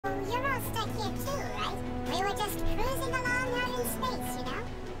we're all stuck here too, right? We were just cruising along out in space, you know?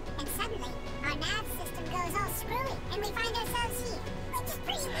 And suddenly, our nav system goes all screwy, and we find ourselves here. Which is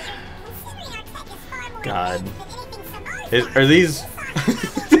pretty weird, considering our tech is far more God. advanced than anything Samaritan. Are these...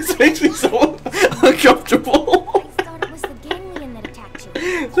 This makes me so uncomfortable. I thought it was the ganglia that attacked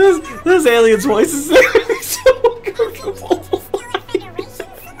you. Those aliens' voices make me so uncomfortable. Stellar Federation,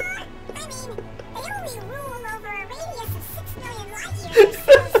 Samar? I mean, they only rule over a radius of 6 million light years in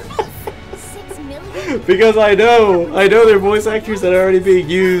space. 6 million? Because I know they're voice actors that are already being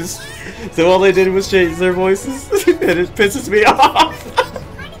used. So all they did was change their voices, and it pisses me off.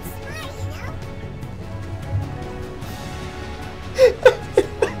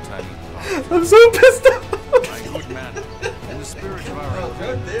 I'm so pissed off. My good man, in the spirit of our own,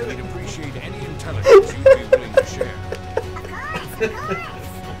 we'd appreciate any intelligence you'd be willing to share. Of course.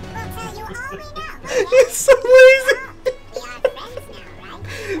 We'll tell you all we know. It's so lazy. We are friends now, right?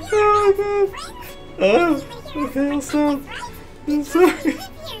 Oh god. Oh, okay, I'll stop. I'm sorry.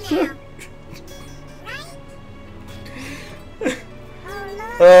 Sorry.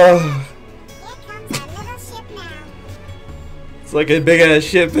 Oh, Oh, here comes our little ship now. it's like a big ass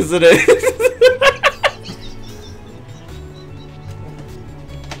ship, isn't it?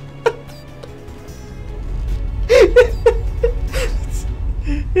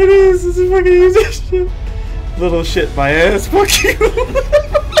 It is. It's a fucking huge ship. Little shit my ass. Fuck you.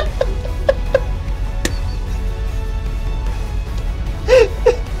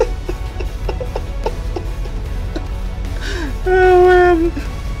 Oh man.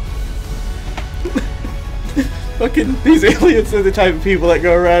 Fucking these aliens are the type of people that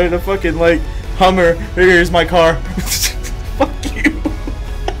go around in a fucking like Hummer. Here's my car. Fuck you.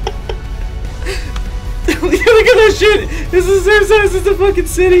 Look at that shit. This is the same size as the fucking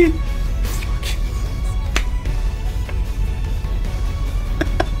city.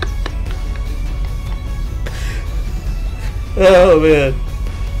 Oh man.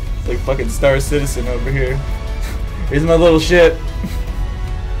 It's like fucking Star Citizen over here. Here's my little ship.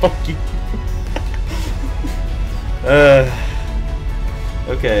 Fuck you.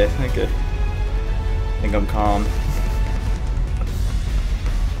 Okay, I think I'm calm.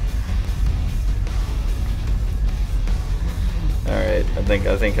 Alright, I think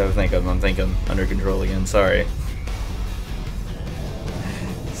I'm under control again, sorry.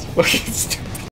 It's fucking stupid.